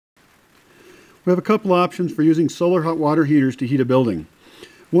We have a couple options for using solar hot water heaters to heat a building.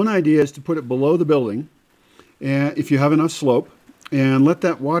 One idea is to put it below the building, and if you have enough slope, and let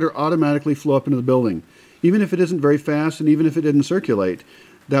that water automatically flow up into the building. Even if it isn't very fast and even if it didn't circulate,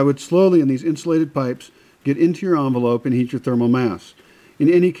 that would slowly, in these insulated pipes, get into your envelope and heat your thermal mass.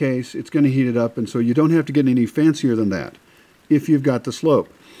 In any case, it's going to heat it up, and so you don't have to get any fancier than that if you've got the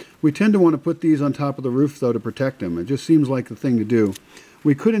slope. We tend to want to put these on top of the roof, though, to protect them. It just seems like the thing to do.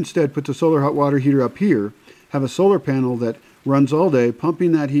 We could instead put the solar hot water heater up here, have a solar panel that runs all day,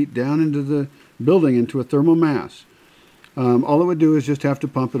 pumping that heat down into the building into a thermal mass. All it would do is just have to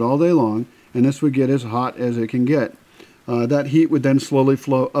pump it all day long, and this would get as hot as it can get. That heat would then slowly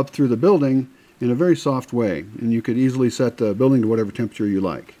flow up through the building in a very soft way, and you could easily set the building to whatever temperature you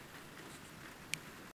like.